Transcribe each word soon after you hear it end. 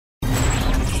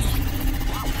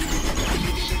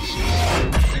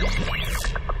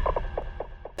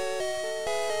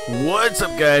What's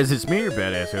up, guys? It's me, your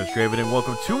badass host Draven, and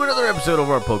welcome to another episode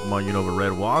of our Pokemon Unova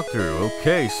Red walkthrough.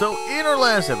 Okay, so in our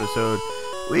last episode,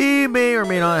 we may or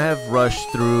may not have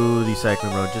rushed through the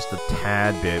Cycling Road just a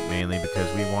tad bit, mainly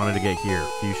because we wanted to get here,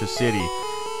 Fuchsia City.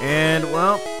 And,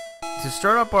 well, to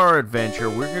start up our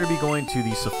adventure, we're going to be going to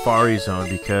the Safari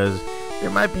Zone because there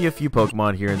might be a few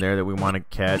Pokemon here and there that we want to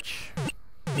catch,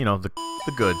 you know, the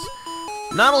goods.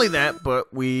 Not only that,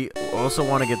 but we also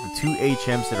want to get the two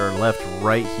HMs that are left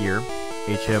right here,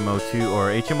 HMO2 or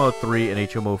HMO3 and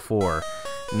HMO4.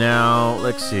 Now,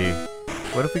 let's see.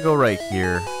 What if we go right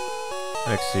here?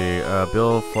 Let's see.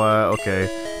 Bill Fly. Okay.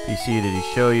 PC, did he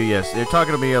show you? Yes. They're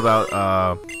talking to me about,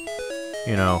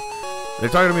 you know, they're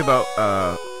talking to me about,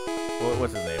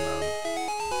 what's his name?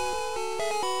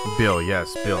 Bill.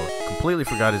 Yes, Bill. Completely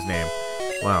forgot his name.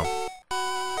 Wow.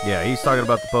 Yeah, he's talking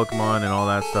about the Pokemon and all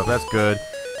that stuff. That's good.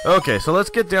 Okay, so let's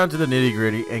get down to the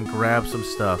nitty-gritty and grab some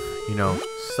stuff. You know,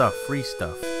 free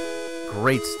stuff.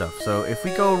 Great stuff. So if we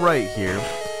go right here,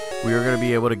 we are going to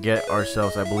be able to get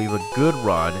ourselves, I believe, a good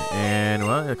rod. And,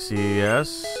 well, let's see,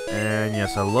 yes. And,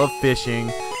 yes, I love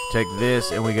fishing. Take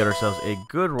this, and we get ourselves a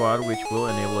good rod, which will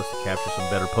enable us to capture some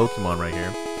better Pokemon right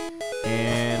here.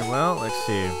 And, well, let's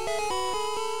see.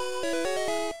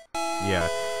 Yeah,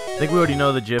 I think we already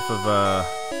know the gif of,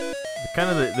 kind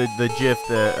of the gif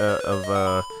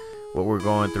of what we're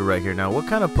going through right here. Now, what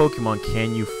kind of Pokemon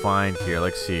can you find here?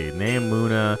 Let's see. Name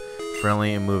Munna,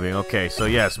 friendly and moving. Okay, so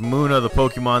yes, Munna, the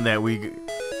Pokemon that we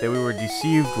were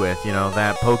deceived with. You know,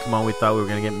 that Pokemon we thought we were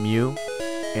gonna get Mew.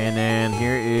 And then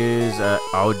here is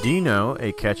Audino,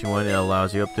 a catchy one that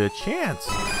allows you up to a chance.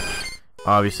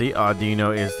 Obviously,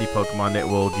 Audino is the Pokemon that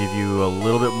will give you a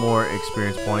little bit more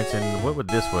experience points. And what would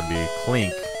this one be?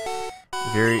 Clink.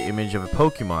 Very image of a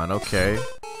Pokemon. Okay.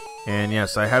 And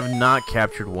yes, I have not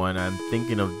captured one. I'm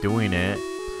thinking of doing it.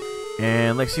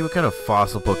 And let's see what kind of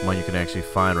fossil Pokemon you can actually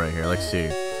find right here. Let's see.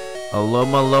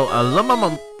 Alomomola,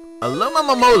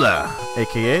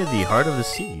 aka the Heart of the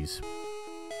Seas.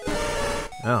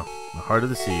 Oh, the Heart of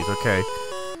the Seas. Okay.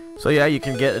 So yeah, you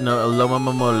can get an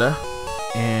Alomomola.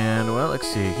 And, well, let's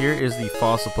see. Here is the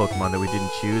fossil Pokemon that we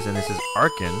didn't choose, and this is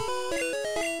Arkin.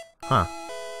 Huh.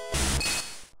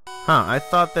 Huh, I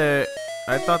thought that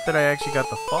I actually got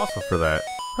the fossil for that.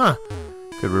 Huh.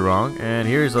 Could be wrong. And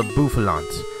here's a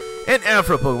Bouffalant. An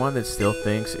Afro Pokemon that still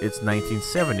thinks it's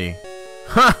 1970.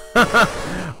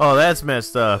 Oh, that's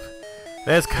messed up.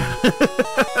 That's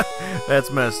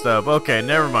that's messed up. Okay,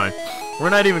 never mind. We're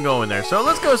not even going there. So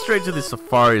let's go straight to the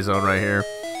Safari Zone right here.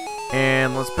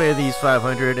 And let's pay these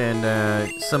 500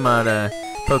 and some odd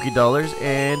Poke Dollars.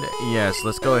 And yes,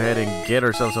 let's go ahead and get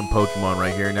ourselves some Pokemon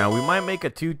right here. Now we might make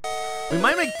two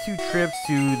trips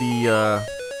to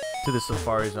the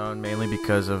Safari Zone, mainly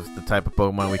because of the type of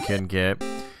Pokemon we can get.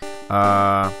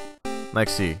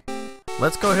 Let's see.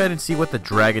 Let's go ahead and see what the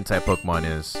Dragon type Pokemon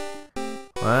is.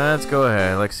 Let's go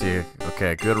ahead. Let's see.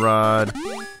 Okay, good rod.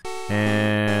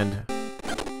 And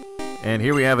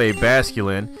here we have a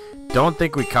Basculin. Don't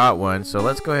think we caught one, so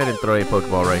let's go ahead and throw a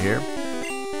Pokeball right here.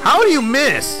 How do you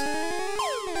miss?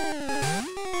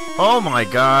 Oh my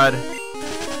god.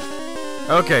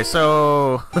 Okay,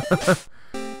 so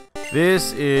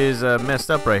this is messed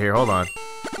up right here. Hold on.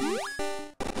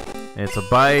 It's a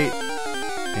bite.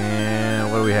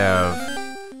 And what do we have?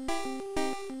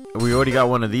 We already got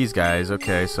one of these guys.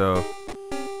 Okay, so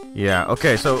yeah.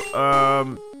 Okay, so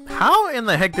how in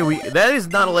the heck did we... That is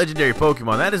not a legendary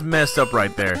Pokemon. That is messed up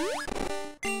right there.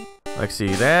 Let's see.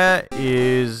 That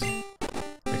is...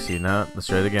 Let's see. Now, let's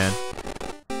try it again.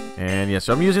 And yeah,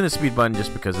 so I'm using the speed button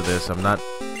just because of this. I'm not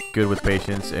good with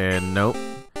patience. And nope.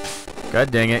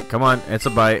 God dang it. Come on. It's a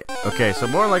bite. Okay, so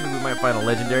more likely we might find a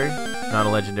legendary. Not a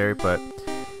legendary, but...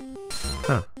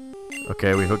 Huh.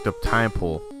 Okay, we hooked up Time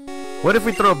Pool. What if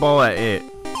we throw a ball at it?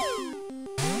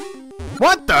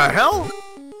 What the hell?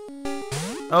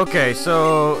 Okay,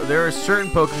 so there are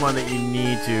certain Pokemon that you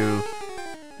need to...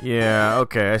 Yeah,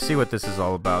 okay, I see what this is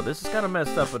all about. This is kind of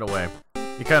messed up in a way.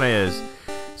 It kind of is.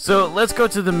 So let's go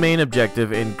to the main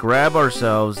objective and grab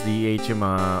ourselves the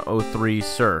HMO3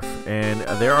 Surf. And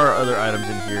there are other items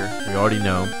in here, we already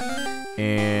know.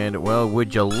 And, well,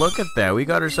 would you look at that? We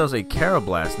got ourselves a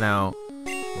Carablast. Now,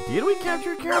 did we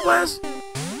capture a Carablast?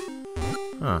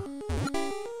 Huh.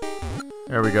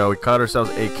 There we go, we caught ourselves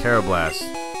a Carablast.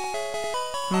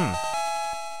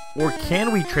 Or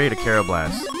can we trade a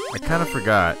Carablast? I kind of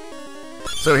forgot.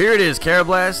 So here it is,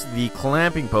 Carablast, the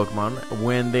clamping Pokemon.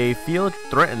 When they feel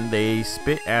threatened, they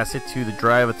spit acid to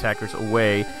drive attackers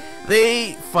away.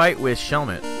 They fight with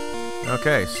Shelmet.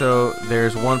 Okay, so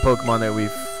there's one Pokemon that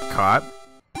we've caught.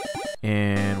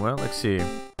 And, well, let's see.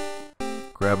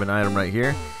 Grab an item right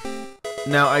here.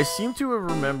 Now, I seem to have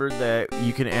remembered that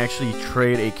you can actually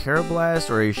trade a Carablast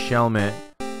or a Shelmet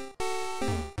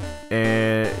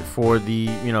for the,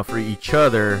 for each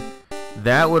other.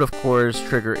 That would, of course,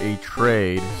 trigger a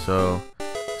trade. So,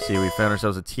 let's see, we found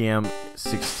ourselves a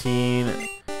TM16.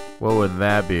 What would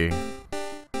that be?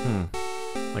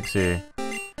 Let's see.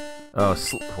 Oh,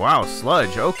 wow,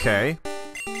 Sludge. Okay.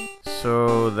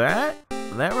 So that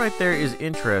right there is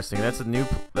interesting. That's a new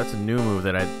move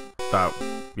that I thought,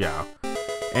 yeah.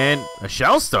 And a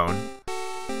Shellstone.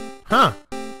 Huh.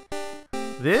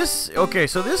 Okay,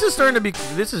 so this is starting to be,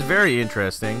 this is very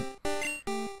interesting.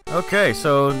 Okay,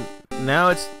 so now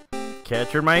it's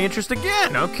captured my interest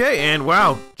again. Okay, and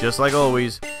wow, just like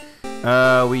always,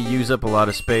 we use up a lot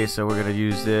of space, so we're gonna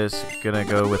use this. Gonna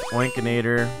go with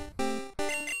Oinkinator.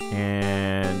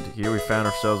 And here we found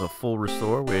ourselves a full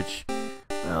restore, which,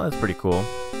 well, that's pretty cool.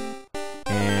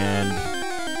 And,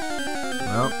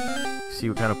 well, see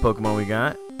what kind of Pokemon we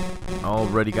got.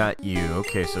 Already got you.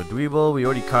 Okay, so Dweeble, we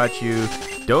already caught you.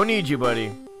 Don't need you,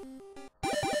 buddy.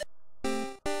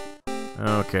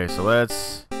 Okay, so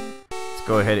let's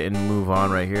go ahead and move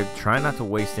on right here. Try not to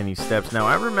waste any steps. Now,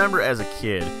 I remember as a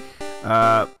kid,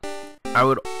 I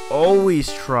would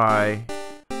always try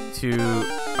to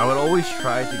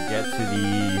get to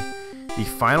the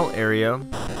final area,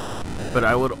 but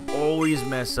I would always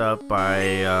mess up by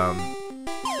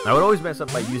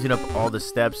using up all the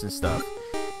steps and stuff.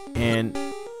 And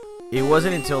it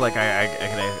wasn't until like I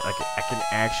can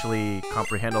actually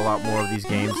comprehend a lot more of these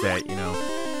games that,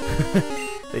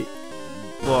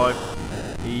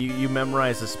 you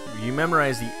memorize this, you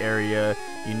memorize the area,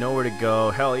 you know where to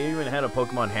go. Hell, you even had a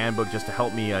Pokemon handbook just to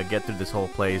help me get through this whole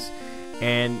place,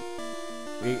 and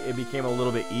it became a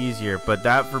little bit easier. But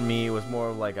that for me was more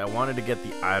of like I wanted to get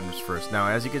the items first. Now,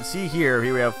 as you can see here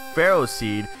we have Pharaoh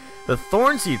Seed, the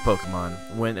Thorn Seed Pokemon.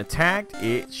 When attacked,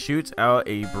 it shoots out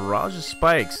a barrage of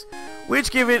spikes,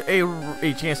 which give it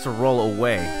a chance to roll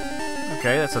away.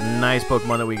 Okay, that's a nice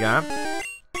Pokemon that we got.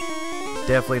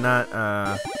 Definitely not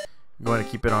going to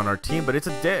keep it on our team, but it's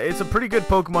a pretty good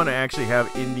Pokemon to actually have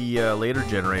in the later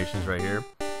generations right here.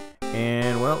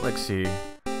 And well, let's see.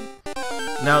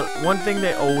 Now, one thing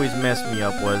that always messed me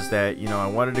up was that, I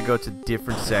wanted to go to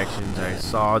different sections. I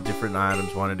saw different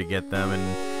items, wanted to get them, and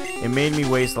it made me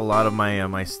waste a lot of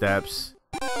my steps.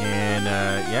 And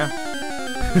yeah.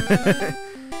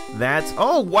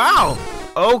 Oh wow!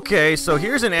 Okay, so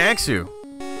here's an Axew.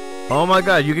 Oh my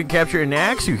god, you can capture an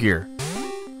Axew here.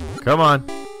 Come on.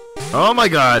 Oh my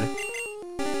god.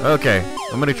 Okay,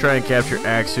 I'm gonna try and capture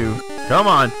Axew. Come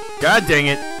on. God dang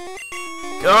it.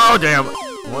 Oh damn.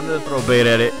 Wanted to throw bait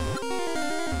at it.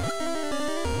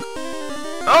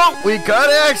 Oh, we caught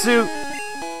Axew.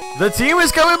 The team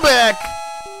is coming back.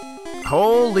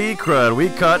 Holy crud, we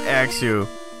caught Axew.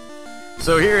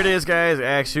 So here it is, guys.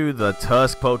 Axew, the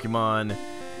Tusk Pokemon.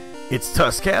 Its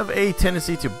tusks have a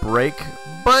tendency to break,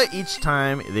 but each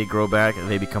time they grow back,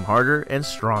 they become harder and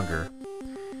stronger.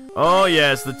 Oh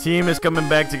yes, the team is coming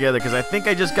back together because I think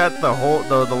I just got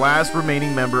the last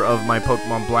remaining member of my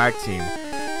Pokemon Black team.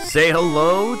 Say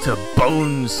hello to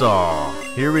Bonesaw.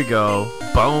 Here we go,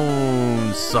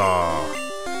 Bonesaw.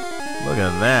 Look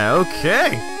at that.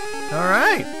 Okay, all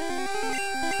right.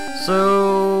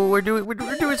 So we're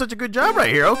doing such a good job right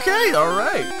here. Okay, all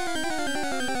right.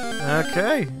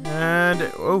 Okay, and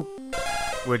oh,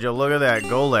 would you look at that,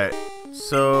 Golett?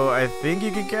 So I think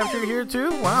you can capture it here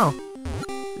too. Wow,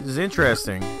 this is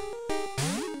interesting.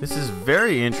 This is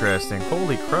very interesting.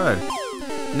 Holy crud!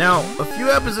 Now, a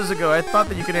few episodes ago, I thought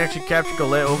that you could actually capture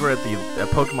Golett over at the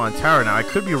Pokemon Tower. Now, I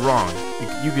could be wrong.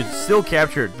 You could still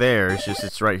capture it there. It's just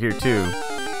it's right here too.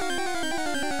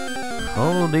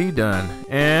 Holy done.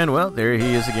 And well, there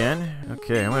he is again.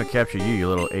 Okay, I'm gonna capture you, you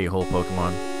little a-hole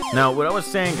Pokemon. Now, what I was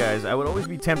saying, guys, I would always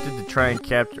be tempted to try and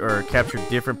capture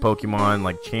different Pokemon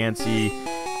like Chansey,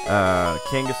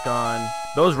 Kangaskhan,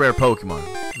 those rare Pokemon.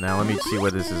 Now, let me see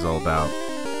what this is all about.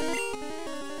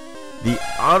 The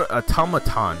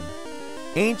Automaton.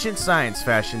 Ancient science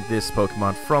fashioned this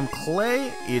Pokemon from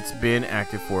clay. It's been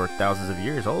active for thousands of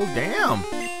years. Oh, damn.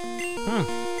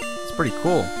 It's pretty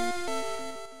cool.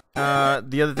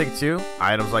 The other thing, too,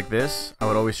 items like this, I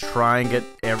would always try and get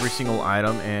every single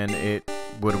item, and it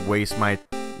would waste my,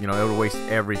 it would waste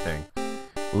everything.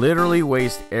 Literally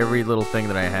waste every little thing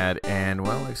that I had. And,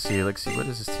 well, let's see. What is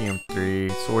this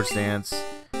TM3? Swords Dance.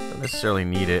 Don't necessarily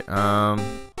need it.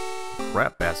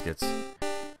 Crap baskets.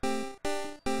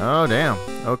 Oh, damn.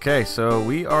 Okay, so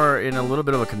we are in a little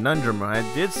bit of a conundrum. I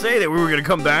did say that we were going to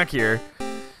come back here.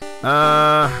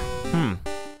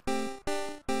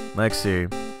 Let's see.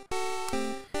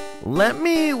 let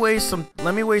me waste some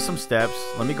steps.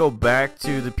 Let me go back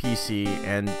to the PC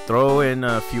and throw in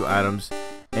a few items,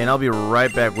 and I'll be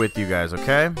right back with you guys,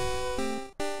 okay?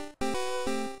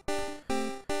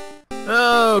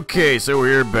 Okay, so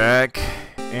we're back,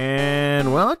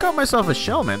 and well, I got myself a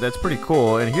shell, man. That's pretty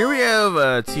cool. And here we have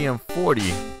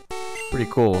TM40. Pretty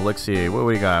cool. Let's see. What do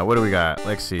we got? What do we got?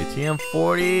 Let's see.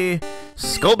 TM40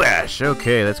 Skull Bash.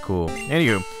 Okay, that's cool.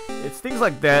 Anywho, it's things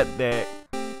like that that,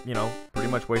 you know, pretty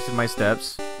much wasted my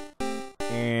steps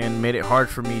and made it hard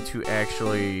for me to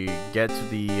actually get to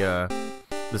the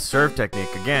serve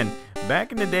technique. Again,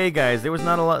 back in the day, guys, there was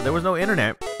no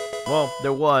internet. Well,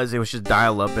 there was. It was just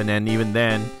dial-up, and then even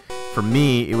then, for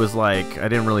me, it was like I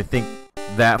didn't really think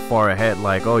that far ahead.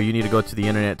 Like, oh, you need to go to the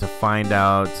internet to find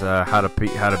out how to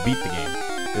beat the game.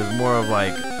 It was more of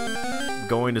like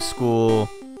going to school,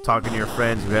 talking to your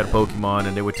friends who had Pokemon,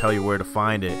 and they would tell you where to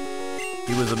find it.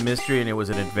 It was a mystery and it was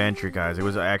an adventure, guys. It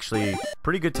was actually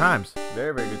pretty good times,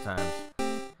 very, very good times.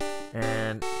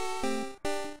 And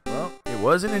well, it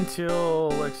wasn't until,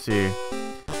 let's see.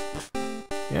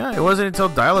 Yeah, it wasn't until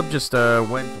dial-up just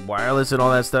went wireless and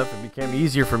all that stuff, it became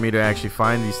easier for me to actually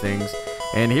find these things.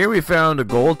 And here we found a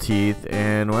gold teeth,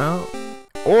 and well,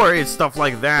 or it's stuff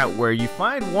like that where you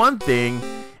find one thing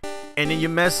and then you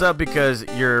mess up because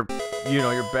your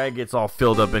bag gets all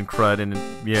filled up in crud, and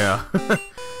yeah,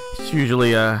 it's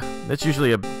usually that's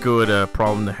usually a good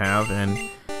problem to have. And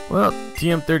well,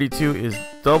 TM32 is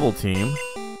double team,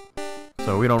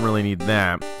 so we don't really need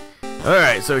that.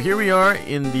 Alright, so here we are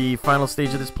in the final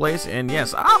stage of this place, and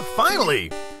yes,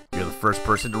 finally! You're the first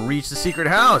person to reach the secret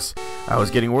house. I was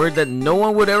getting word that no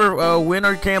one would ever win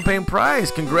our campaign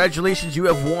prize. Congratulations, you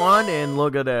have won, and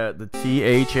look at that, the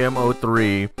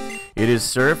THM03. It is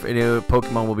surf, and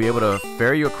Pokemon will be able to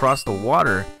ferry you across the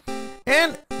water.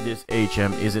 And this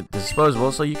HM isn't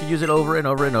disposable, so you can use it over and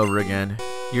over and over again.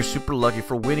 You're super lucky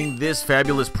for winning this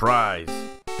fabulous prize.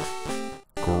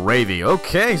 Gravy.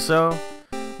 Okay, so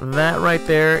that right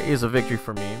there is a victory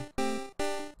for me.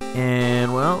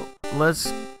 And well,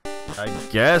 I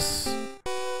guess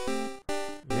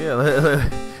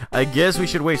we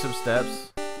should waste some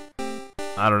steps.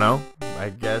 I don't know. I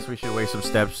guess we should waste some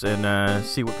steps and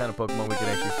see what kind of Pokemon we can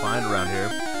actually find around here.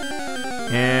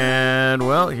 And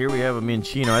well, here we have a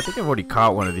Missingno. I think I've already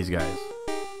caught one of these guys.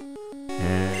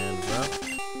 And well,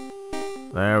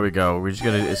 there we go. We're just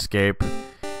gonna escape.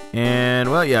 And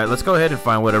well, yeah, let's go ahead and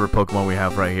find whatever Pokemon we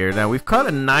have right here. Now we've caught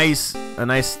a nice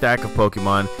stack of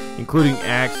Pokemon, including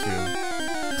Axew.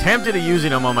 Tempted to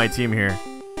using them on my team here.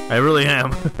 I really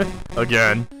am.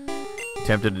 Again,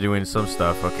 tempted to doing some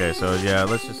stuff. Okay, so yeah,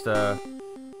 let's just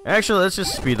actually let's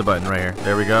just speed the button right here.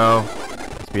 There we go.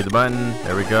 Speed the button.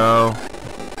 There we go.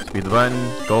 Speed the button.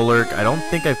 Golurk. I don't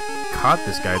think I caught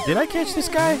this guy. Did I catch this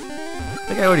guy? I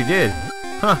think I already did.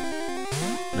 Huh.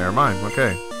 Never mind.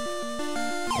 Okay.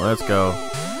 Let's go.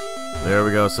 There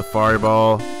we go. Safari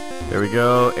Ball. There we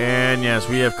go. And yes,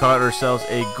 we have caught ourselves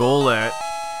a Golett.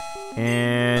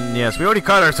 And yes, we already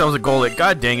caught ourselves a Golett.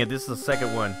 God dang it. This is the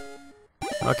second one.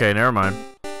 Okay, never mind.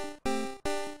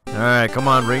 Alright, come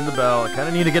on. Ring the bell. I kind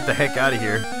of need to get the heck out of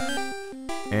here.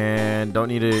 And don't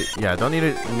need a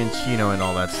Missingno and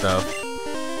all that stuff.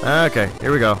 Okay,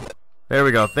 here we go. There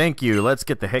we go. Thank you. Let's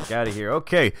get the heck out of here.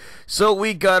 Okay, so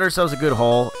we got ourselves a good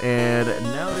haul, and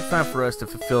now it's time for us to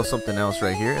fulfill something else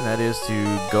right here, and that is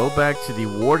to go back to the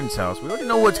warden's house. We already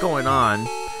know what's going on,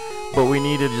 but we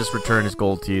need to just return his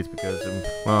gold teeth because,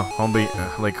 well, homie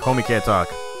can't talk.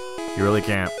 You really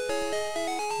can't.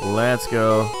 Let's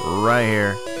go right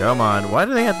here. Come on. Why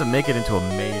do they have to make it into a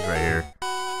maze right here?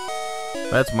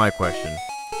 That's my question.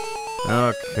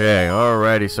 Okay,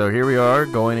 alrighty. So here we are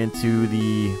going into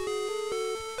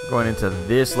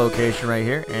this location right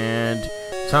here, and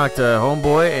talk to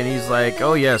homeboy, and he's like,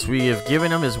 oh yes, we have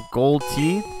given him his gold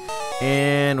teeth,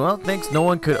 and well, thanks, no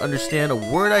one could understand a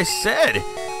word I said.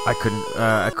 I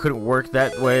couldn't work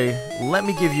that way. Let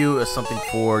me give you something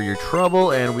for your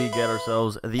trouble, and we get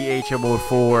ourselves the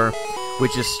HM04,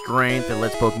 which is strength that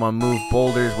lets Pokemon move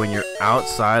boulders when you're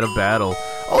outside of battle.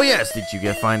 Oh yes, did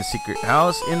you find a secret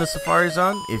house in the Safari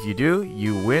Zone? If you do,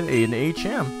 you win an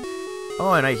HM.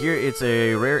 Oh, and I hear it's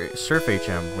a rare Surf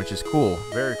HM, which is cool.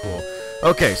 Very cool.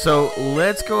 Okay, so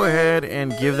let's go ahead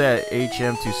and give that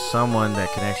HM to someone that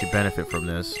can actually benefit from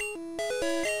this.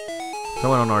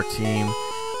 Someone on our team.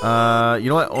 You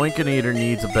know what? Oinkinator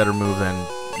needs a better move than,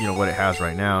 you know, what it has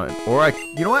right now. Or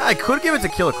you know what? I could give it to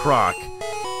Killer Croc.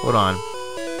 Hold on.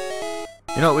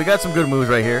 You know, we got some good moves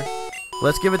right here.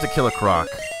 Let's give it to Killer Croc.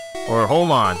 Or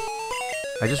hold on.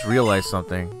 I just realized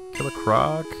something. Killer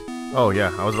Croc. Oh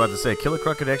yeah, I was about to say Killer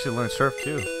Croc could actually learn Surf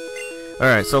too.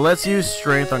 Alright, so let's use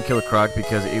Strength on Killer Croc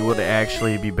because it would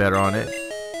actually be better on it.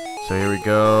 So here we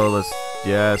go.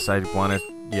 Yes, I want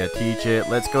to teach it.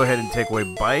 Let's go ahead and take away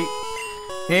Bite.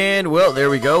 And, well,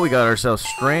 there we go. We got ourselves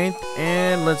Strength.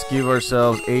 And let's give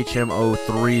ourselves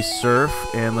HMO3 Surf.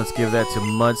 And let's give that to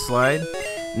Mudslide.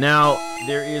 Now,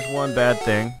 there is one bad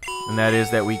thing. And that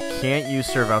is that we can't use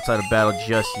Surf outside of battle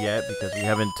just yet. Because we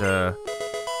haven't,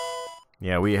 we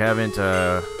haven't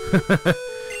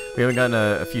gotten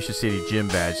a Fuchsia City gym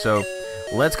badge. So,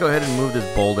 let's go ahead and move this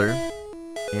boulder.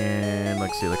 And,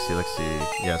 let's see.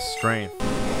 Yes, Strength.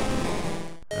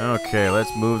 Okay,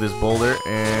 let's move this boulder,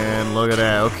 and look at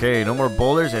that. Okay, no more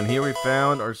boulders, and here we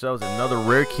found ourselves another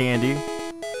rare candy.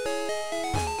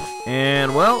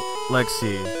 And, well, let's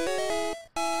see.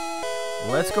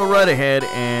 Let's go right ahead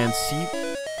and see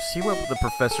what the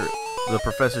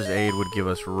professor's aid would give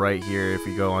us right here if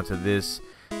we go onto this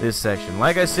section.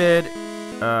 Like I said,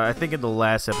 I think in the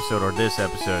last episode or this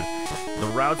episode, the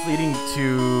routes leading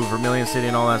to Vermilion City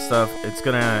and all that stuff, it's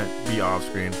gonna be off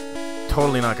screen.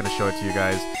 Totally not going to show it to you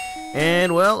guys.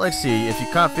 And, well, let's see. If you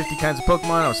caught 50 kinds of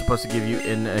Pokemon, I was supposed to give you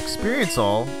an Experience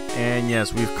All. And,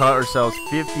 yes, we've caught ourselves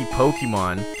 50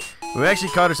 Pokemon. We've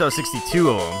actually caught ourselves 62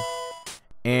 of them.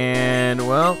 And,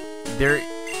 well, okay,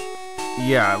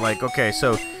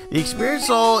 so the Experience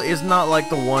All is not like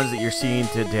the ones that you're seeing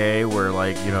today where,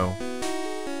 like, it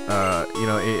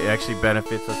actually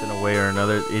benefits us in a way or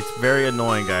another. It's very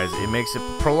annoying, guys.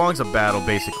 It prolongs a battle,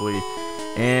 basically.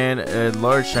 And a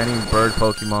large shining bird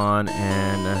Pokemon,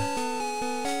 and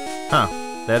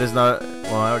that is not,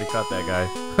 well, I already caught that guy.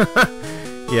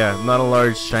 Yeah, not a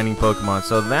large shining Pokemon.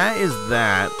 So that is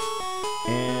that.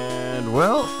 And,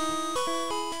 well,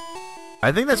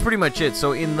 I think that's pretty much it.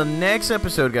 So in the next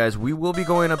episode, guys, we will be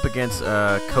going up against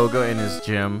Koga in his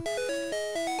gym.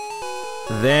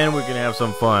 Then we're gonna have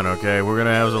some fun, okay? We're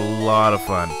gonna have a lot of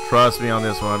fun. Trust me on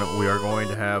this one. We are going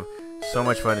to have so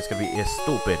much fun. It's gonna be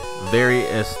stupid, very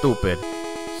stupid.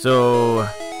 So,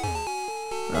 well,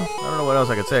 I don't know what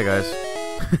else I could say, guys.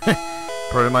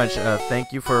 Pretty much,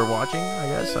 thank you for watching, I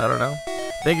guess. I don't know.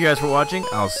 Thank you guys for watching.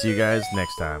 I'll see you guys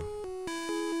next time.